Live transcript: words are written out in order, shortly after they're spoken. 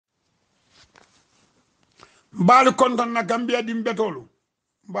mbali konton na Gambia dimbetolu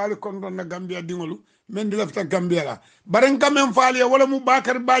mbali konton na Gambia dingolu men di lafta Gambia la baren kamen faali wala mu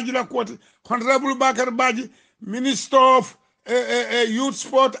Bakary Badjie la koti honorable Bakary Badjie minister of youth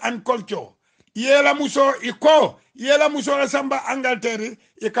sport and culture yela muso iko yela muso la samba Angleterre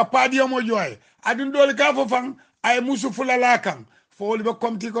e ka padio mo joy adun dol ka fo fan ay musu fula la kan fo libe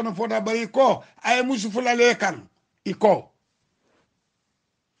komti kono foda bari ko ay musu fula le kan iko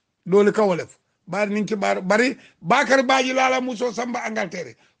dol ka wolef bar ninki bari Bakary Badjie la muso samba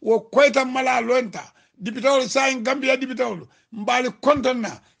Angleterre wo koyta mala lonta dipitawol sayin Gambia dipitawol mbali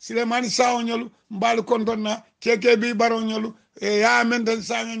kontonna Silemani Sawo nyolu mbali kontonna 𝒘𝒄𝒏 Barrow nyolu ya menten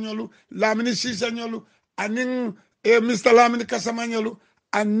sanga nyolu Lamini Sisa nyolu anin Mr. Lamini Kasama nyolu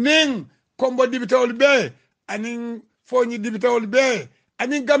anin kombo dipitawol be anin fonyi dipitawol be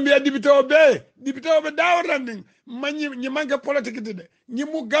anin Gambia dipitawol be dawranding manyi ni manke politique de ni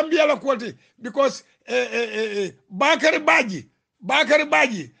mu Gambia la koti because Bakary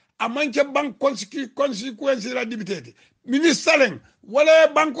Badjie amanke bank consequence la dibitete ministre len wala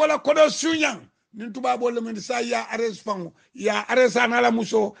banko la kodo sunyang nin tuba bol men sa ya arrest fango ya arrest ana la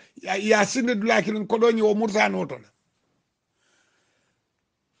muso ya sinde dula kilin kodo ni o murtano oto la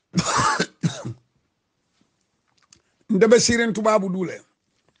ndebe siren tuba bu dule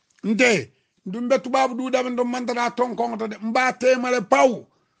nde ndumbe tuba bu duda men do mandara tonkon to de mba temale paw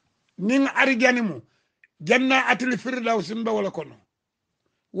nin ariganimu janna atil firdaus mbe wala kono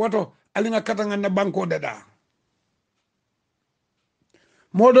woto alinga katanga na banko dada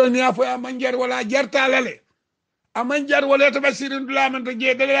modo ni afo ya manjar wala jarta lale amanjar wala to basirin dulaman to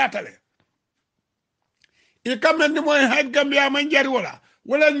je dele yatale e kamen ni moy hayd Gambia manjar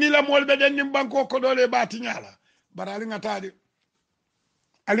wala ni la molbe den ni banko ko dole bati nyala bara alinga tade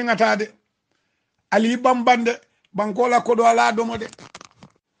ali bambande banko la ko do ala do mode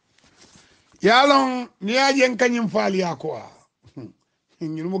yalon ni ajen kanyim faali ya ko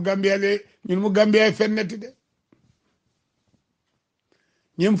ñun mu Gambia fenneti de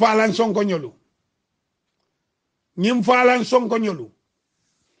ñim faalan Sonko ñolu ñim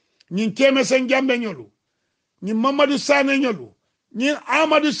𝒕𝒉𝒊𝒏 ñolu ñim Mamadou Sané ñolu ñim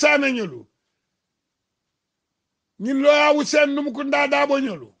Amadou Sané ñolu ñim Loya Hussein Numukunda Dabo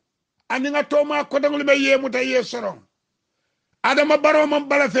ñolu ani nga toma ko dangul be yemuta ye soron Adama Barrow man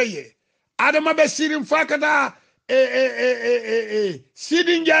bala feye Adama be sirim fakata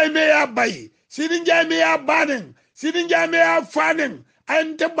Sidi Njie me ya bayi Sidi Njie me ya banen Sidi Njie me ya fanen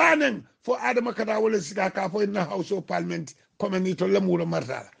ante banen fo Adama kata wala sika ka fo na House of Parliament komeni to lemuro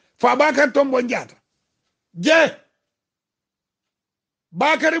martala fa Bakary tombo njata je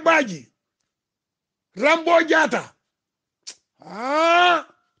Bakary Badjie Rambo jata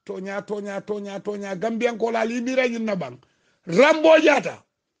tonya Gambian ko la libira nyina bang Rambo jata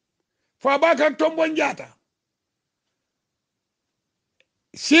fa Bakary tombo njata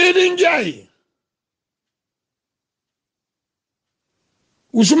Sidi Njie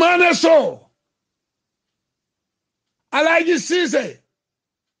Ousmane Sow Alhaji Cissé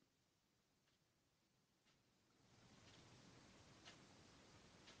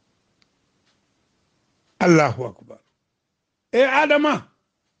Allahu akbar Adama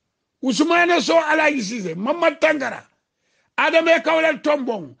Ousmane Sow Alhaji Cissé Mamad Tangara Adama kawlel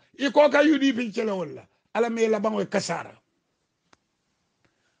tombong iko ka UDP cele wala ala me la bangoy kasara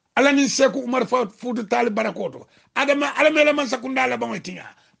ala ni Seku Umar Fuuta Taali Barakoto Adama ala me la man sakunda la bangoy tinya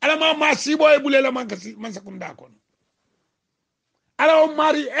ala ma sibo e bule la man sakunda kono ala o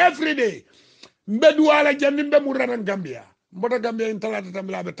mari every day mbedu ala jannimbe muranan Gambia mbota Gambia in talata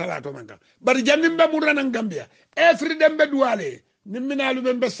tambila be talato man bari jannimbe muranan Gambia every day mbedu ale nimminalu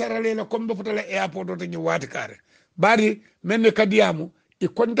be sarale la kombe futala airport to ni wati kare bari menne kadiamu e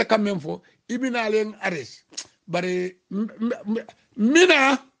konta kamem fo ibinalen ares bari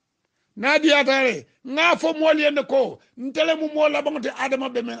mina nadia tare nga fo moli en ko ntele mu mola bangote Adama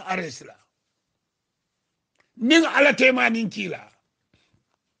be men ares la ning ala tema nin kila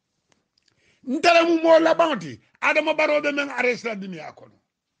ntele mu mola bangote Adama Barrow be men ares la dunia kono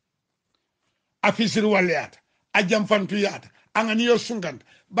afisir waliyata ajam fantu yata angani yo sungant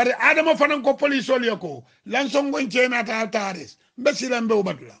bari Adama fanan ko police oli ko lan songo ncema ta tares mbesila mbe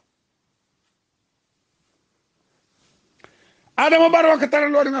ubadula Adama Barrow ka tara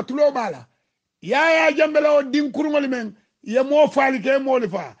lori nga tulo bala ya jambela o din kurungol men ye mo faali ke mo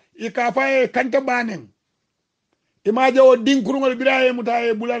lifa e ka fa e kanta banen imaje o din kurungol biraye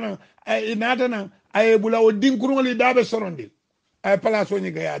mutaye bulana ay natana ay bula o din kurungol dabe sorondi ay place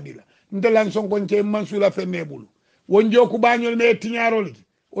oni ga yadila ndelan sonko nce mansula fe mebulu wonjo ku bañol me tiñarol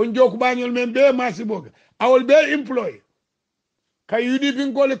wonjo ku bañol men be masiboga awol be employé kay UDP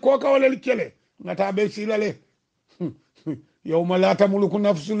ngol ko ka wala kele ngata be silale yawma la tamliku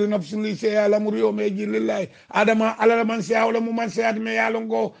nafsun li nafsin shay'an al-amru yawma idhin lillahi adama ala man sa'a wala man sa'a me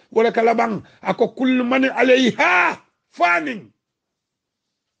yalongo wala kala bang ako kullu man alayha fanin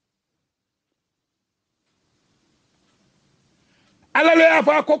ala le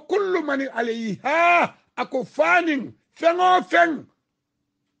afa ko kullu man alayha ako fanin fengo feng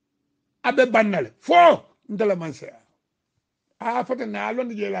abe bannale fo ndala man sa'a fata na lon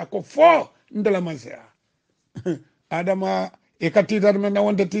jela ko fo ndala man sa'a adama e ka titar men na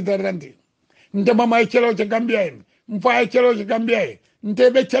wonde titar randi nte mama e celo ci gambia en mfa e celo ci gambia e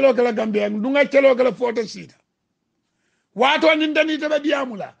nte be celo kala gambia en dunga celo kala foto sita wato nin dani te be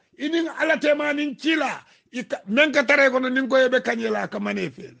diamula inin ala tema nin cila men ka tare kono nin ko yebe kanyela ka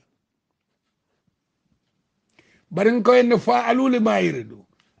mane fel barin ko en fa aluli mayridu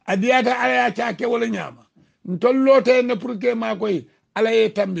adiyata ala ya caake wala nyama ntollote ne pour que ma koy ala ye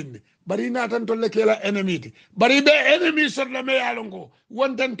tambinde bari na tan tolle kela enemy bari be enemy sot la me yalongo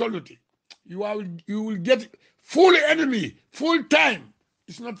wonten tolluti you will get full enemy full time.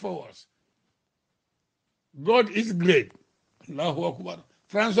 It's not for us. God is great. Allahu akbar.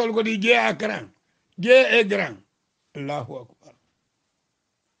 François ko di je grand je grand. Allahu akbar.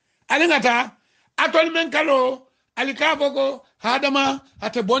 Alingata atol men kalo alikafo ko hadama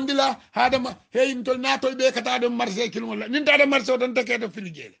ate bondila hadama hey ntol natol be kata do marché kilmo la ninta do marché don take to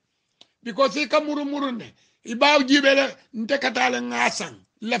filigele because he kamuru murunne ibaw jibele nte kata la ngasang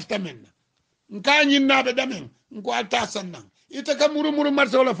lefta men nka nyinna be damen nko alta sannan ite kamuru muru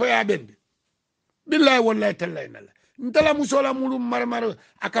marché la faya bende billahi wallahi tallahi nala ntala musola muru marmar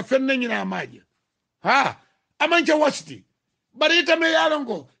aka fenne nyina maje ha amancha wasti bari itame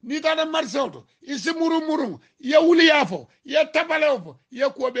yalongo ni tane marsoto isi muru ya wuli yafo ya tapalefo ya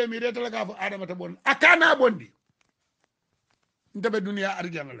kuobe mi retala gafo adama ta bon akana bondi ndabe dunia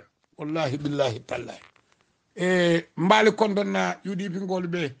arjana la wallahi billahi tallahi mbali kondonna UDP ngol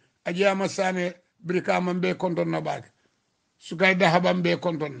be ajiyama sane brikama be kondonna baake sugay dahabam be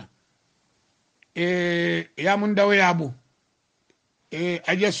kondonna yamun daw yabu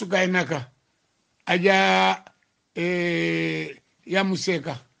aja sugay naka aja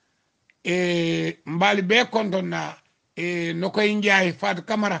yamuseka mbali be kondonna nokoy njaay fat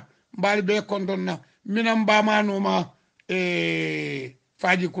kamara mbali be kondonna minam bamanuma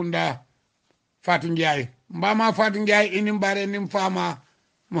faji kunda fatu njaay mbama fatu njaay ini mbare nim fama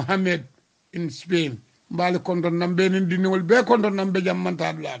Mohammed in Spain mbali kondonna be nin dinol be kondonna be jam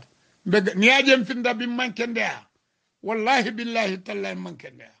mantad lat be niajem finda bi mankende wallahi billahi tallahi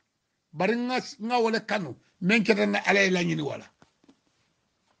mankende bari nga wala kanu men ketana alay lañini wala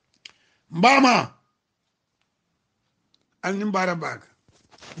mbama alni mbara bag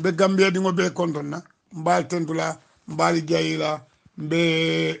be gambia dingo be kontonna mbal tentula mbal jayila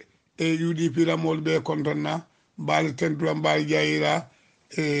be UDP la mol be kontonna mbal tentula mbal jayila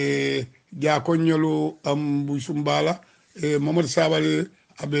jako nyolu am bu sumbala Mamadou Sabali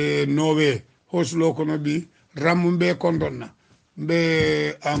abe nowe hoslo kono bi ram be kontonna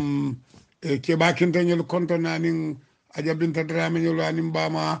be am keba kinta nyolu kontonna nin aja binta drame nyolu anim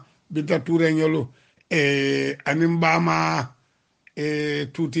bama binta touré nyolu anim bama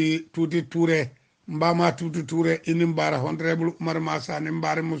tuti touré mbama tuti touré inim bara honorable Umar Massa anim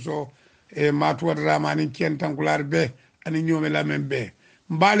bare muso matuwa drama anin kentankular be ani nyome la men be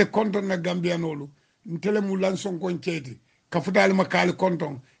mbale kontonna gambianolu ntele mu lan Sonko Nkee kafudal makali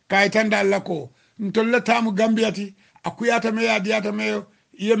konton kaytanda lako ntolle tamu gambiati akuyata me yadiyata me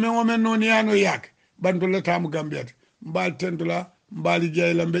yeme ngomen non yano yak bandolle tamu gambiati mbal tendula mbali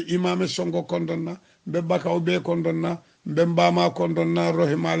jeyla mbe imame Sonko kondonna mbe bakaw be kondonna mbe mbama kondonna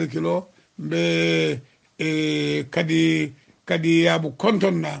rohi malikilo mbe kadi yabu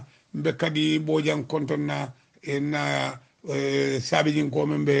kontonna mbe kadi bojan kontonna na sabijin ko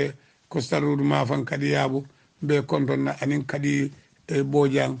mbe kostarudu mafan kadi yabu mbe kontonna anin kadi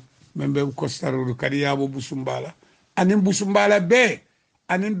bojan mbe kostarudu kadi yabu busumbala anin busumbala be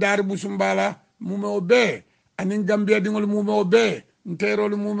anin dar busumbala mumeo be anin gambia dingol mumeo be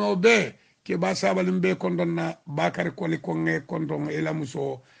nterol mumeo be ke ba sabal mbe kondonna Bakary koli konge kondon ela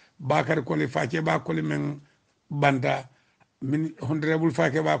muso Bakary koli fake ba koli men banda min honorable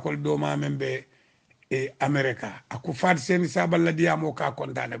fake ba koli do ma men be America aku fat sen sabal la diamo ka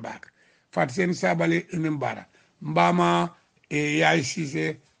kontane bak fat sen sabal enim bara mbama yaay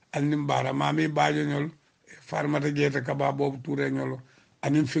sise al nimbara mami bajo nyol farmata jeta kaba bobu touré nyolo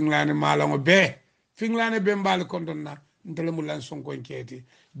anin finglane malango be finglane be mbal kondonna ntele mu lan Sonko Nkee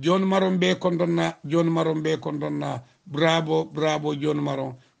John Maron be kondonna John Maron be kondonna bravo John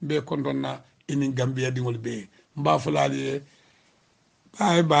Maron be kondonna inin Gambia dingol be mba fulali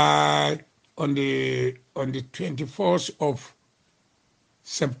bye on the 24th of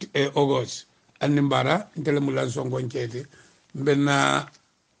August annimbara intele mulan Sonko nkete mbenna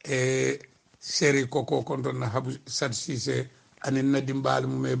seri koko konton na habu sadsise anin na dimbal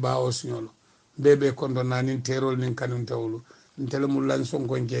mu me bawo signolo bebe konton na nin terol nin kanun tawlu intele mulan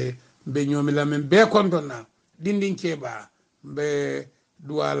Sonko nke be nyomi la men be konton na dindin keba be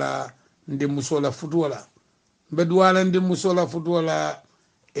duwala ndi musola futuwala be duwala ndi musola futuwala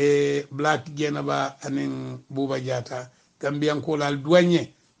black jenaba anin buba jata gambian ko lal douanier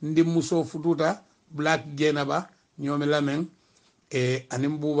ndi muso fututa black jenaba nyomi lamen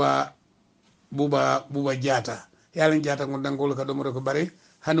anin buba jata yalan jata ngon dangol ka domoro ko bare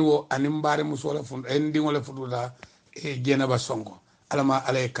hani wo anin bare musola fund ndi ngole fututa jenaba Sonko alama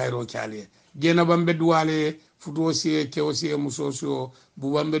alay kayro chali jenaba be duwale futuo siye kewsiye muso siyo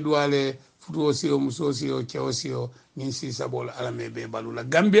buba be duwale futuo siyo muso siyo kewsiyo nin sisa bol alame be balula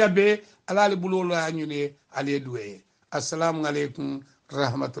gambia be alali bulola nyune ale duwe assalamu alaikum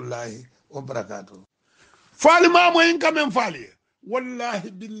rahmatullahi wa barakatuh fali mamo in kamen fali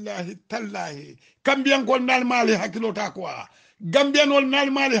wallahi billahi tallahi gambian gol nal mali hakilota quoi gambian wol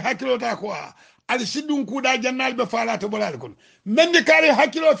nal mali hakilota quoi al sidun kuda jannal be falata bolal kon mendi kare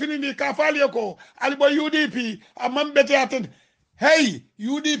hakilo finindi ka fali ko al bo UDP amam bete aten hey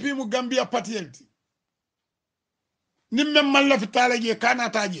UDP mu gambia patienti nimme malla fi talaje kana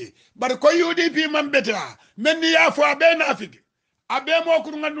taje bar ko UDP man bete mendi ya fo abe nafiki abe mo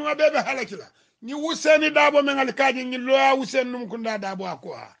kur ngandu abe be halakila ni wuseni dabo men al kaji ni loya wusen num kunda dabo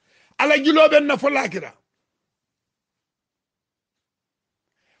akwa ala jilobe na fo lakira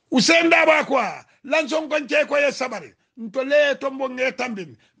usen dabo akwa lan Sonko nke ko ye sabari ntole tombo nge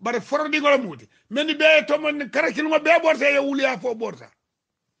tambin bare fordi ngol muti mendi be tombo ni karakil mo be borta ye wuli afo borta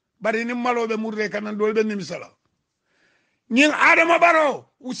bare ni malobe murde kanan dolbe ni misala nyin Adama Barrow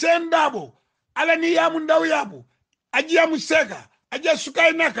usen dabo ala ni yamu ndaw yabu ajiya museka ajiya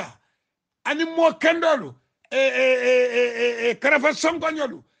sukay naka ani mo kendolu karafa Sonko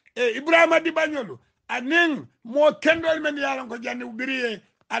nyolu Ibrahima Diba nyolu anin mo kendol men yalan ko janni biriye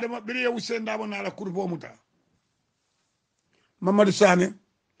Adama biriye usen dabo na la kurbo muta Mamadou Sane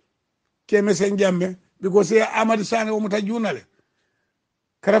keme sen jambe because Amadou Sane o muta junale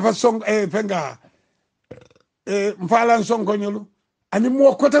karafa Sonko fenga mfalan Sonko nyolu ani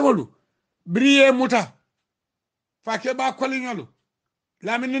mo kotengolu biriye muta fake ba koli nyolu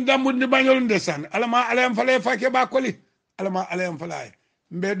lamini ndambu ndi banyolu ndesan alama alayam fale fake ba koli alama alayam falaye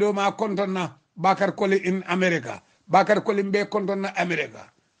mbe do ma kontonna Bakary koli in America Bakary koli mbe kontonna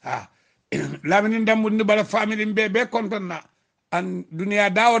America ha lamini ndambu ndi bala family mbe be kontonna an dunia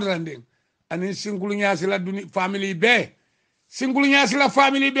dawata ndin ani singulu nyasi la dunia family be singulu nyasi la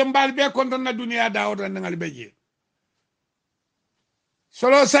family be mbal be kontonna dunia dawata ngal beje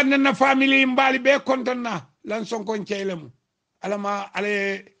solo sanne na family mbali be kontonna lan Sonko nceylemu alama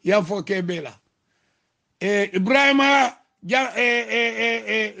ale yafo ke bela Ibrahima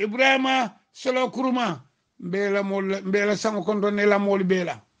Ibrahima solo kuruma mbela sango kontonna la mol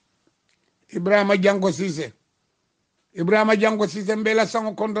bela Ibrahima Jango Cissé mbela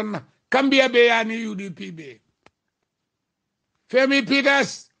sango kontonna Kambia be yani UDP be Femi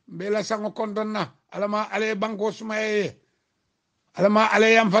Peters mbela sango kontonna alama ale banko sumaye alama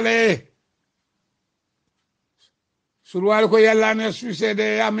ale yamfale surwal ko yalla ne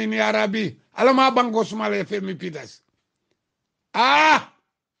succede amin ya rabbi alama banko sumale Femi Peters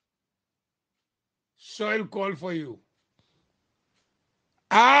soil call for you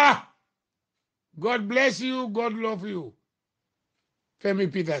God bless you, God love you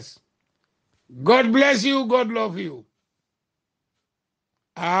Femi Peters God bless you, God love you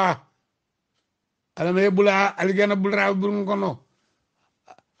alama yebula aligana bulra burun kono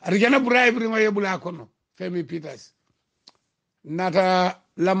aligana bulra burun yebula kono Femi Peters nata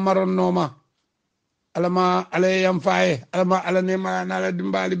lamaron noma alama ale yam faye alama ala nema nala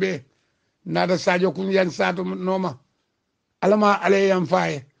dimbali be nata Sadio Kunyan sato noma alama ale yam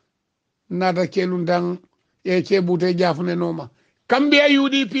faye nata kelundang cebute jafune noma Kambia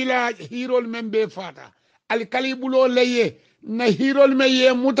UDP la hirol membe fata alkali bulo leye na hirol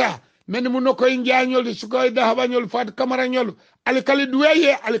meye muta men mu no koy njañol sukoy dahabanyol fat kamaranyol alkali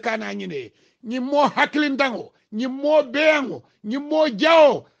duweye alkana nyine ni mo haklindango ni mo beango ni mo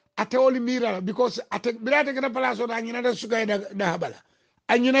jao atewoli mira because ate birate kana palaso da nyina da sukoy dahabala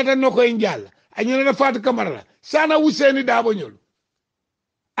anyina da no koy njal anyina da fat kamara sana Useni dabonyol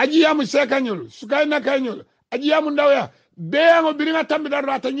aji yamu sekanyol sukoy nakanyol aji yamu ndawya beango biringa tambi da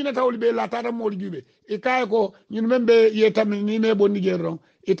rata nyina tawli be la tata mo jube ikay ko ñun membe ye tam ni me bonni jeron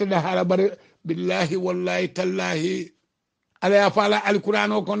itada hala bare billahi wallahi tallahi ala ya fala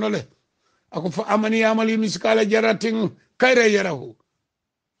alquran o konole ako fa amani yamali miskala jaratin kayra yarahu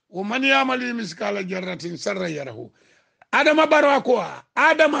wa man yamali miskala jaratin sarra yarahu adama Barrow ko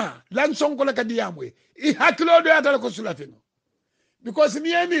adama lan Sonko la kadiyamwe I hakilo do yatala ko sulafino because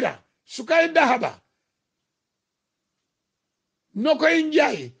ni emira sukay dahaba noko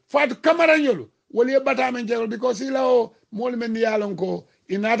injay fat kamara nyolu wali bata men jero because ilaw mol men yalon ko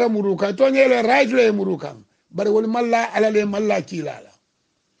inata muruka to nyele right le muruka bari wali malla alale malla kilala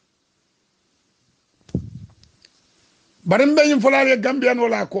bari mbe fulale gambian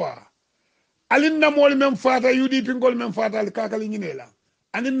wala quoi alinna mol men fata UDP ngol men fata al kakali nyinela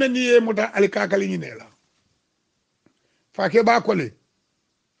anin men ye muta al kakali nyinela fake ba kole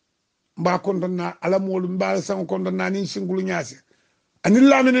mba kondonna ala mol mba san kondonna ni singulu nyase anin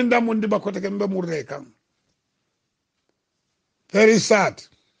laminen damundi bakote kembe murre kam very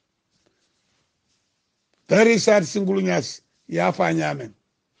sad singulu nyase ya fa nyamen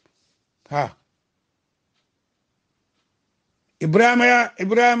ha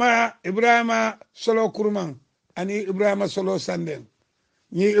Ibrahima solo kurman ani Ibrahima solo sanden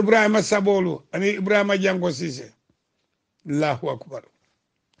ni Ibrahima sabolu ani Ibrahima jango sise Allahu akbar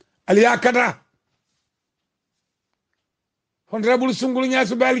aliya kata honorable sungulu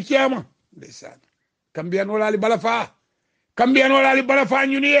nyaasu bali kiyama ndeysaan kambiyan wala ali balafa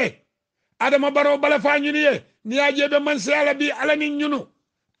ñuniye Adama Barrow balafa ñuniye ni ajebe man sala bi alani ñunu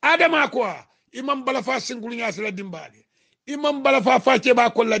Adama quoi imam balafa sungulu nyaasu la dimbali imam balafa face ba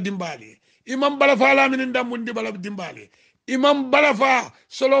ko la dimbali imam balafa lamini ndamundi bala dimbali imam balafa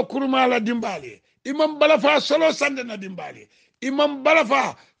solo kurma la dimbali imam balafa solo sande na dimbali imam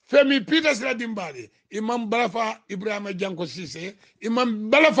balafa Femi Peters la dimbali imam balafa Ibrahima Janko Cissé imam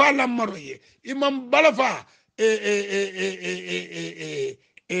balafa Lamaroye imam balafa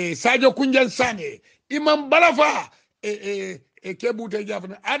Sadio Kunjan Sane imam balafa Kebute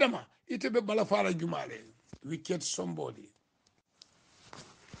Jafna Adama itebe balafa la jumale wicked somebody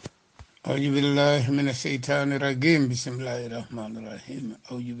أعوذ بالله من الشيطان الرجيم بسم الله الرحمن الرحيم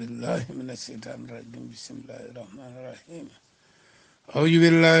أعوذ بالله من الشيطان الرجيم بسم الله الرحمن الرحيم أعوذ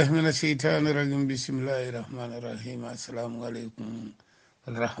بالله من الشيطان الرجيم بسم الله الرحمن الرحيم السلام عليكم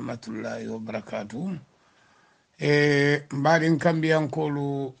ورحمة الله وبركاته بعدين كم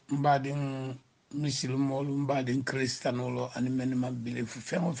بيانكولو بعدين مسلمولو بعدين كريستانولو أنا من ما بيلف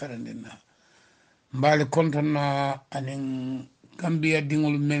فين فرندنا بعد كنتنا أنا Gambia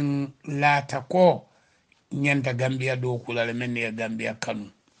dingul men lata ko nyanta Gambia do kulale men ya Gambia kanu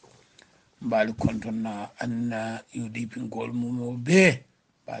mbali kontonna anna UDP ngol mumo be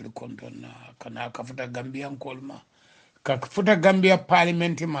mbali kontonna kana kafuta Gambia ngol ma kafuta Gambia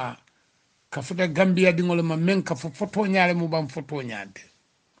parliament ma kafuta Gambia dingol ma men ka foto nyaale mu bam foto nyaade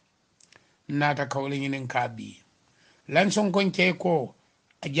nata kawle nyinen kabi lan Sonko Nkee ko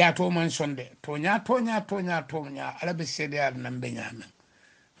a jaato man sonde toña ala be seedeyade nan beñamen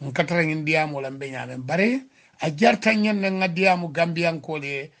nkatara ngin diyamu la beñamen bare a jarta ñenne ngaddiyamu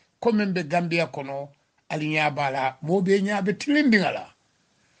gambiyankole comme be gambia kono ali ñabala mobe ñabe tilindingala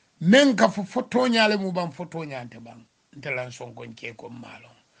men ka fo toñale mu bam fo toñante bam ntelan Sonko Nkee ko malo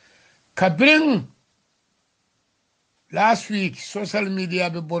kabring last week social media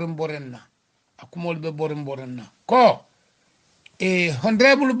be boren akumol be boren ko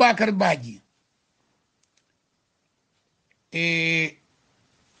Honorable Bakary Badjie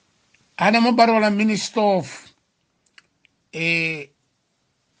Adama Barrow la Minister of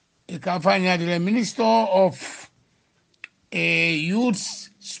Minister of Youth,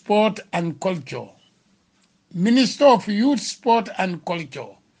 Sport and Culture. Minister of Youth, Sport and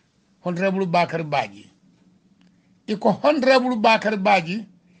Culture, Honorable Bakary Badjie. Iko Honorable Bakary Badjie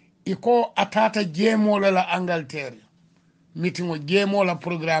iko atata jemo la Angleterre. Meeting o jemo la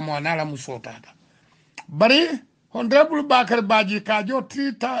programme anala musotata bari Honorable Bakary Badjie ka jo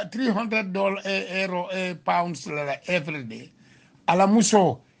 $300 pounds la every day ala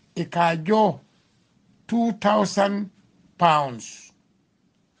muso e ka jo 2,000 pounds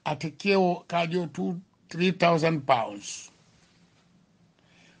ate keo ka jo 3,000 pounds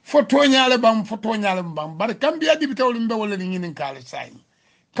foto nyale bam bari kambia dibitawol mbe wala ni ngin kala sai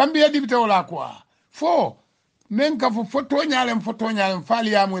kambia dibitawol kwa fo men ka foto nyalem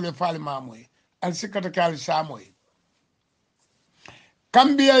fali amule fali mamwe al sikata kal samoy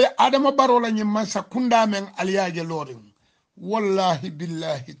kambia Adama Barrow la nyimma sakunda men aliyaje lorin wallahi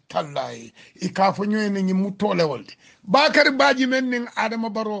billahi tallahi ikafo nyoyne nyi mutole wolde Bakary Badjie men ning Adama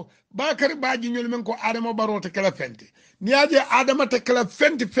Barrow Bakary Badjie nyol men ko Adama Barrow te kala fente niaje Adama te kala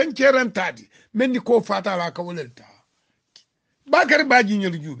fente fenkeren tadi men ni ko fata la ka wolelta Bakary Badjie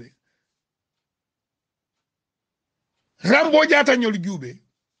nyol jube Rambo Jata nyol jube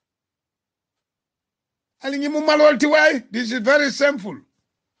ali ngi mu malol ti way this is very simple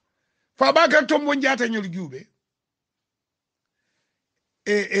fa Bakary tombo njata ñol juube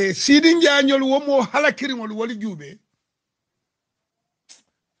sidi njañol womo halakiriŋol woli juube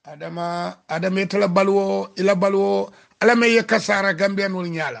adama tala balwo ila balwo alama ye kasara gambianol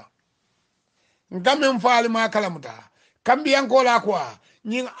ñala ngamen faali ma kalamuta kambiyan ko la quoi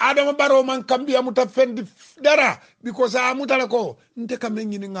ñing Adama Barrow man kambiya muta fendi dara because a mutala ko nte kamen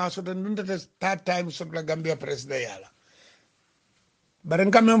ñini ngaso tan nunta start time so la Gambia president yala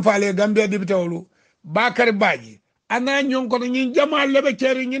baren kamen faali Gambia dibitawlu Bakary Badjie ana ñon ko ñi jama lebe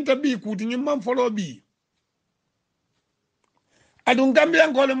ceri ñinta bi kuti ñi man folo bi adun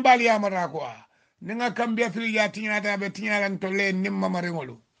Gambia ko le mbali amara ko ni nga Gambia fili ya tiñata be tiñalan to le nimma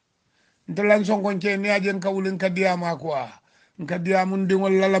maringolu ntelan Sonko ce ni ajen kawulin kadiyama ko nkadiyamu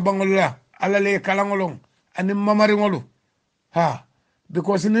ndingol lala bangol la ala le kalangolong anim mamaringolu ha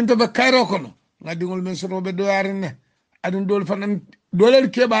because ninto be kayro kono ngadingol men soto be doyarine adun dol fanan dolel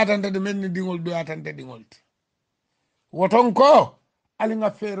kebatante de men ni dingol doyatante dingol woton ko ali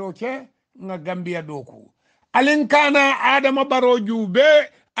nga fero ke nga Gambia doku alin kana Adama Barrow jube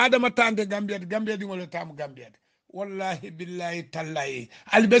Adama tante Gambia dingol tam Gambia wallahi billahi tallahi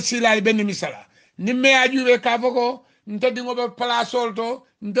albe silal ben misala nimme ajube ka foko nta dingo be pala solto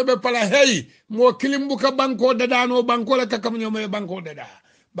nta be pala hey mo kilimbu ka banko dadano banko la kakam nyoma banko dada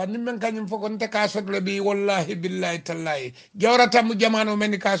ba nimme kanyum foko nta ka sotle bi wallahi billahi tallahi jawrata mu jamano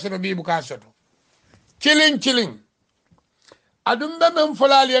men ka soto bi bu ka soto chilling adum be men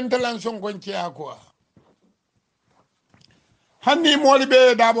fulali entalan Sonko ci akwa hanni moli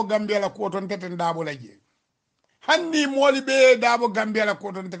be dabo Gambia la ko ton teten dabo laje hanni moli be dabo Gambia la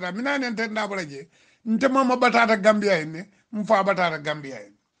ko ton teten minane enten dabo laje nte mama batata Gambia ene mfa batata Gambia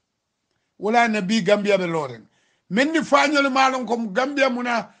ene wala na bi Gambia be loren menni fañol malon ko Gambia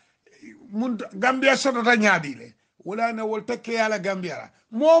mun Gambia sotota ñaadile wala na wol tekke yala Gambia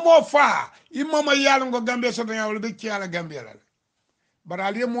momo fa imama yalo ngo Gambia sotota ñaawol be ci yala Gambia la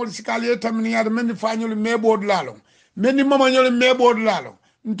barali mol sikali tamni yar menni fañol mebod lalon menni mama ñol mebod lalon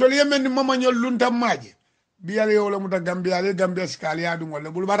ntoli menni mama ñol lunta maaje biyale yo muta Gambia le Gambia skali adu ngol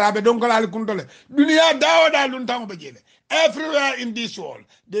bul barabe donc la kuntole dunia dawo da luntango be jele everywhere in this world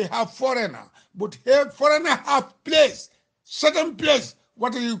they have foreigner but here foreigner have place certain place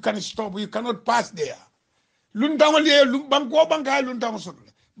what you can stop you cannot pass there luntango le banko banka luntango soto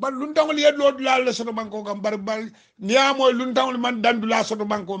ba luntango le do la soto banko gam bar niamo luntango man dandu la soto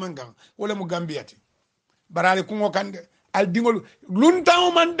banko men gam wala mu Gambia ti barale kungo kande al dingol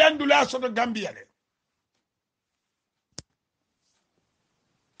luntango man dandu la soto Gambia le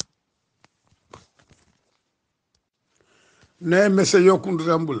ne mese yokundu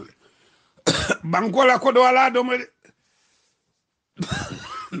rambul banko la ko do wala do me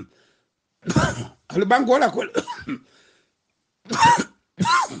al banko la ko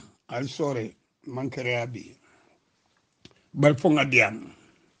al sore mankere abi bal fonga diam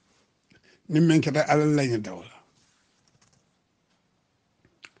ni menkata alal lañu dawla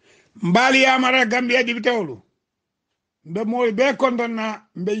mbali amara Gambia di bitawlu mbe moy be kontonna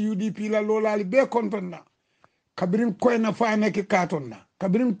mbe UDP la lolali be kontonna kabirin koyna fa nek katonna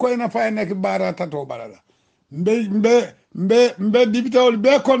kabirin koyna fa nek bara tato balala mbe dibitawol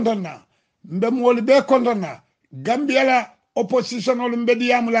be kontonna mbe mol be kontonna Gambia la opposition ol mbe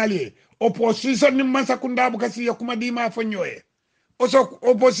diyamulali opposition ni masakunda bu kasi yakuma di ma fa ñoye oso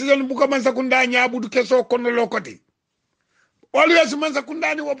opposition bu ko masakunda ñabudu keso kono lokoti always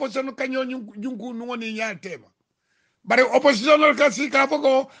masakunda ni opposition kanyo junku ngoni ñal tema bare opposition ol kasi ka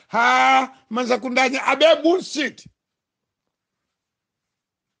foko ha masakunda ni abe bullshit.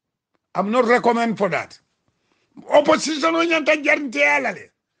 I'm not recommend for that. Opposition nyanta jarnte alale.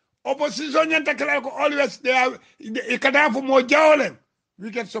 Opposition nyanta kala ko always they are ikadafu mo jawlen.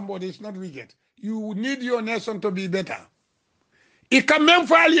 Wicked somebody is not wicked. You need your nation to be better. Ika men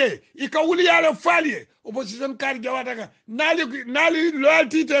falie, ika wuli yale falie. Opposition kar jawata ka nali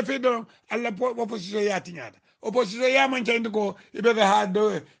loyalty te fe don alla opposition ya tinyata. Opposition ya mancha indiko ibeta ha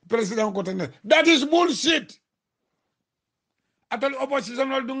do president ko tane. That is bullshit. Atal opposition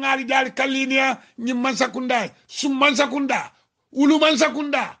wal du ngali jali kalinia ni mansakunda sum mansakunda ulu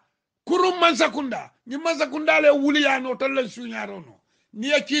mansakunda kurum mansakunda ni mansakunda le wuli ya no tal sunyaro no ni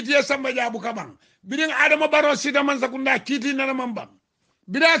ya kiti ya samba jabu kabang bidin Adama Barrow sida mansakunda kiti na mambam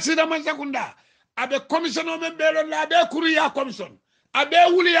bida sida mansakunda abe commission o men belo la be kuru ya commission abe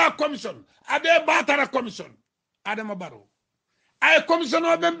wuli ya commission abe batara commission Adama Barrow ay commission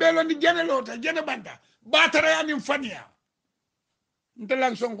o men belo ni jene lota jene banta batara ya ni fania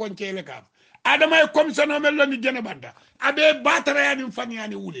ntelang Sonko ncele kaf Adama e commission o mello ni jene banda abe batara ya ni fani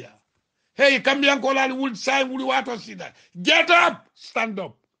yani wuliya Hey, Gambian Kolali would sign, would want to see that. Get up, stand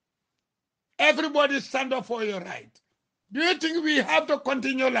up. Everybody stand up for your right. Do you think we have to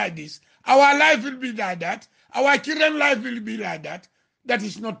continue like this? Our life will be like that. Our children's life will be like that. That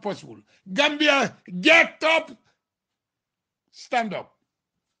is not possible. Gambia, get up, stand up.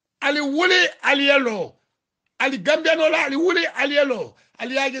 Ali wuli, ali yellow. Ali Gambia no la, ali wuli, ali yellow.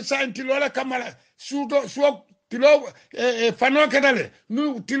 Ali aje sign tilola kamala. Sudo, suo, tilo, fano kadale.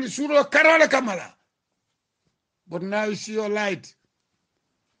 Nu, til, sudo, karola kamala. But now you see your light.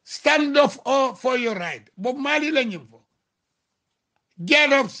 Stand up for your right. Bob Mali lenyimfo.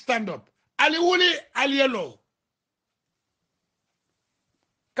 Get up, stand up. Ali wuli, ali yellow.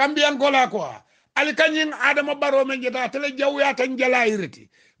 Kambian gola kwa. Ali kanyin Adama Barrow menjeta tele jawya tan jala iriti.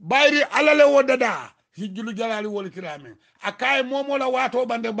 Bayri alale wodada. Hijulu jalali woli kirame. Akaye momo la wato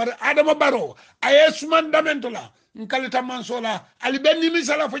bande bare Adama Barrow. Aye sumandamentola. Nkalita mansola. Ali benni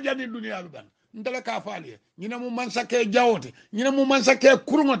misala fo jani dunia luban. Ndala ka falie. Nyina mu mansa ke jawote. Nyina mu mansa ke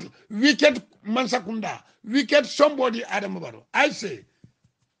kurungote. Wicked mansa kunda. Wicked somebody Adama Barrow. I say.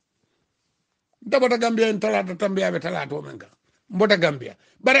 Ndabota Gambia en talata tambia be talata omenga. Mbota Gambia.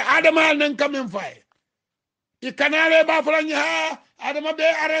 Bare Adama nan kamen faye. Ikanale ba fulani ha Adama be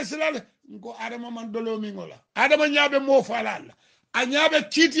arrested ngo Adama man dolo mingola. Adama nyabe mo falala. A nyabe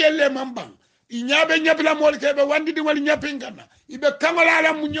chiti elle mambang. I nyabe nyapila mol kebe wandi di wali nyapingana. Ibe kangola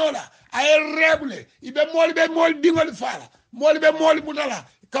la munyola. Aye rebule. Ibe mol dingol fala. Mol be mol mutala.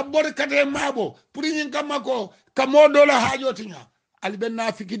 Kabori kate mabo. Puri nyin kamako. Kamodo la hajo tinya. Alibe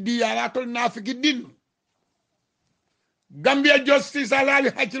nafiki di alatol nafiki din. Gambia justice alali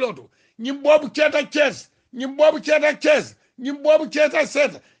hakiloto. Nyimbobu cheta chess. Nyimbobu cheta chess. Nyimbobu cheta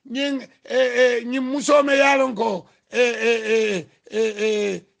set. Nyim musome yalonko.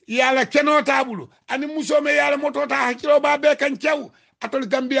 Yala keno tabulu. Ani musome yala motota hakilo ba be kan chew. Atol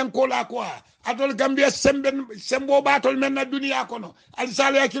Gambian kola kwa. Atol Gambia sembo batol menna dunia kono. Ali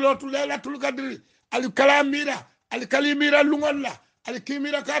sale hakiloto lela tulkadri. Ali kalamira. Ali kalimira lungolla. Ali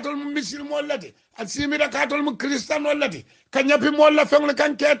kimira katol mu misil mollati. Ali simira katol mu kristan mollati. Kanyapi molla fengle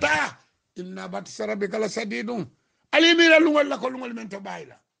kan keta. Inna bat sarabi kala sadidum. Ali mira lungolla ko lungol men to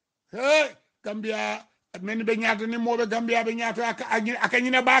bayla. Hey, Gambia men be nyaata ni mobe Gambia be nyaata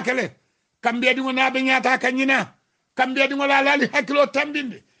akanyina bakele. Gambia dingo na be nyaata akanyina. Gambia dingo la lali hakilo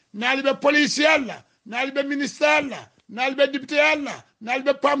tambinde. Nali be police yalla, nali be minister yalla, nali be député yalla, nali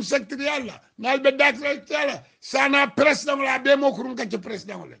be pam secretary yalla, nali be directeur yalla. Sana president la be mokurun ka ci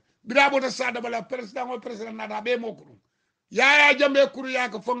president le. Bida bota sada bala president na be mokurun. Yaya jambe kuru ya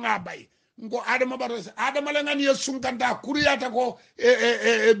ko fonga bay. Ngo Adama Barrow Adama la ngani sunkanta kuru ya ta ko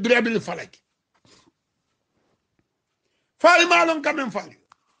brebil falaki. Fali malon kamen fali.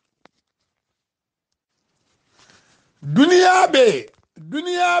 Dunia be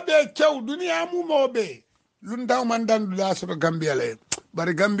kew dunia mu mo be lundaw man dandu la so Gambia le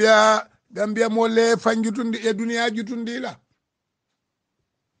bari Gambia mo le fanjutundi e dunia jutundi la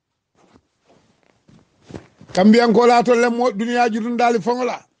Gambia ko la to le mo dunia jutundali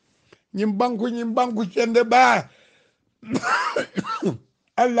fongola nyim banku cende ba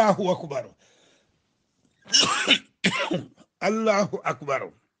Allahu akbar Allahu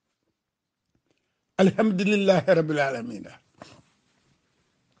akbar Alhamdulillah rabbil alamin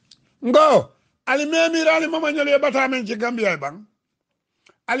ngo ali memira ali mama nyole batamen ci Gambia bang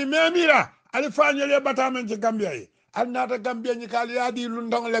ali memira ali fa nyole batamen ci Gambia yi al nata Gambia ni kali yadi lu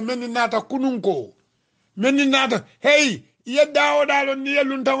ndong le menni nata kununko menni nata hey yedda o dalo ni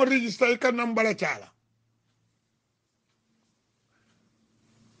lu ndong register kanam bala chala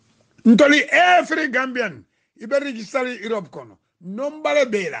ntoli every Gambian ibe register Europe kono nombale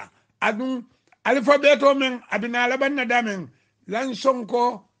bela adun alphabeto men abinala banna damen lan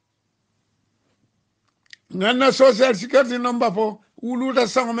Sonko nana social security number fo wuluta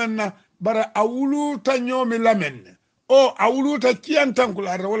sangomen na bara a wuluta nyomi lamen o a wuluta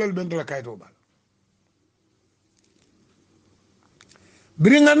kiyantankula rawolal bendela kayto bal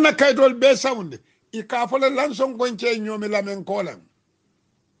bringan na kaytol be sound I ka fola lan Sonko nche nyomi lamen kolan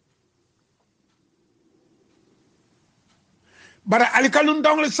bara alikalun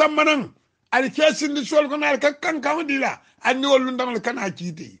dawle sammanan ali kesin di sol ko na kan dila anni wolun dawle kana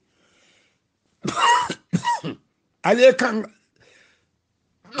kiti ale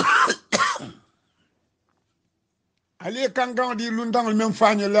kan di lundang men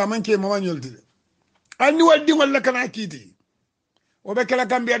fanyo la manke mama nyolti anni wal di wala kana kiti o be kala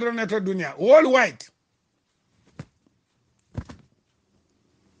Gambia do neto dunia all white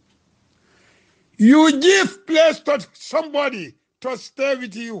you give place to somebody to stay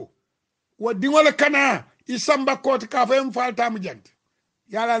with you what di wala kana isamba kot ka fa falta mu jant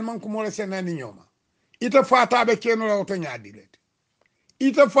yalal man ko mo la senani nyoma ita fa tabe keno la oto nyaadi le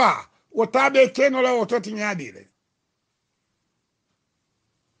ita fa o tabe keno la oto ti nyaadi le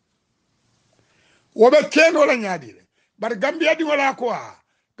wobe keno la nyaadi le bar gambia di wala ko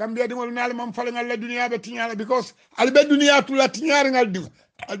gambia di wala nal mam fala ngal la dunya be tinyala because al be dunya tu la tinyar ngal di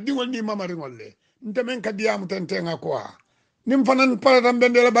al di woni mamari ngolle nte men ka diamu tentenga ko nim fanan paratam be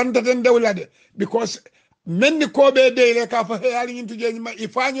la banta ten dewlade because men ni koɓe deyle ka fa heyali ñintujeji ma i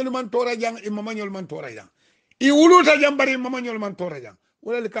fañol man tora jang i mamañol man tora jang i wuluta jam bari mamañol man tora jang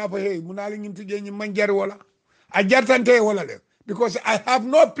wolali ka fa hey munali ñintujeji man jar wala a jartante wala le because I have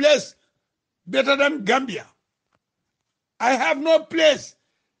no place better than Gambia. I have no place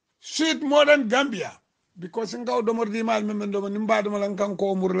sweet more than Gambia because ngaw domor di mal men do nimba do lan kan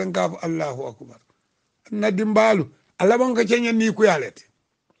ko mur lan ka Allahu akbar na dimbalu Allah bon ka cenyen ni ku yalete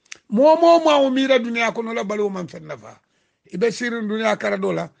momo ma mira dunia kono la balu man fenna fa ibe sirin dunia kara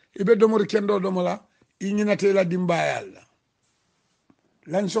dola ibe domor kendo domola inyinate la dimba yalla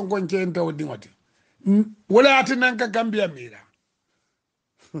lan son kon centa o dingoti wala atinan ka Gambia mira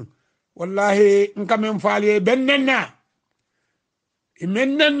wallahi nkamen faali bennenna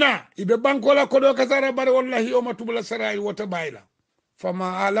imennenna ibe bankola kodo kasara bare wallahi o matubula sarai wota bayla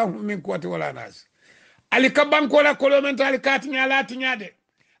fama alahum min quwwati wala nas ali ka bankola kodo mentali katinya la tinyade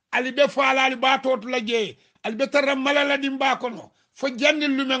ali be faala ali batot la je ali be tarra malala dimba kono fo janni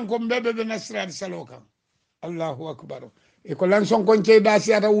lumen ko bebe be nasrani saloka Allahu akbar e ko lan son kon cey da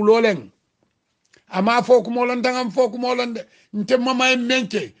siata wulolen ama fo ko molon dangam fo ko molon de nte mama en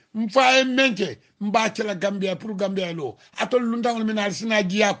menke mfa en menke mbaci la Gambia pour Gambia lo atol lu ndangol minal sina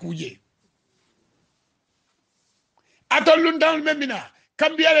jiya kuje atol lu ndangol memina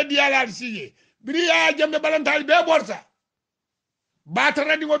Gambia la diala siye briya jambe balantal be borta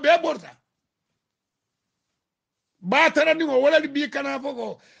batara dingo be borta batara dingo wala bi kana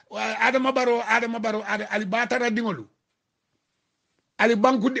foko Adama Barrow ali batara dingolu ali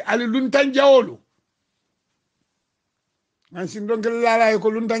banku ali luntan jawolu man sin donc lala ko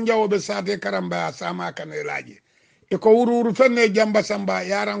luntan jawobe sate karamba sama kanelaje e ko wuru fenne jamba samba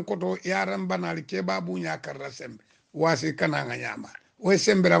yaran koto yaran banal ke babu nya karra sembe wasi kananga nyama o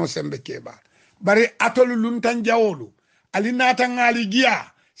sembe ram sembe keba bari atolu luntan jawolu ali nata ngali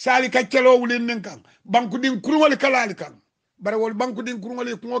giya sali kaccelo wulen nen kan banku din kurwol kalali kan bari wol banku din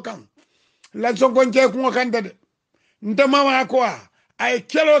kurwol ko kan lan son gonje ko kan de ntama ma ko ay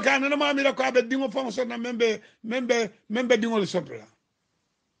kelo kan na mamira ko abe dingo fonction na membe dingo le soto la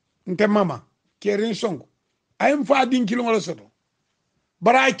nte mama kerin Sonko ay mfa din kilo ngol soto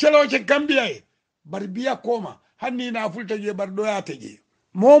bara kelo ke Gambia e bar biya koma hanni na fulta je bar do ya teje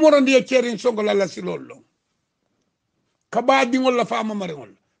momoro ndiye kerin Sonko la silollo kaba dingo la fama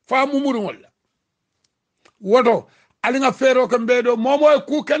marengol famu murungol wodo alinga fero ko mbedo momo e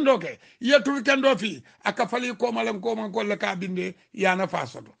ku kendo ke yetu kendo fi aka fali ko malam ko man ko le ka binde yana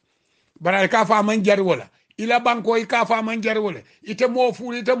fasoto bara ka fa man jar wala ila banko ka fa man jar wala ite mo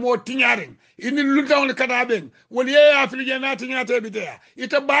fu ite mo tinyaren ini lu tawl kada ben wali ya afli janati nyate bidea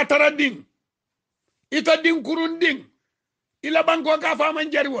ite batara ding ite ding kurun ding ila banko ka fa man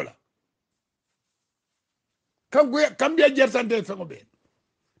jar wala kam be jar sante fe ko be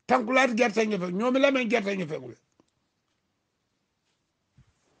tankulat jar sante fe nyomi la men jar sante fe ko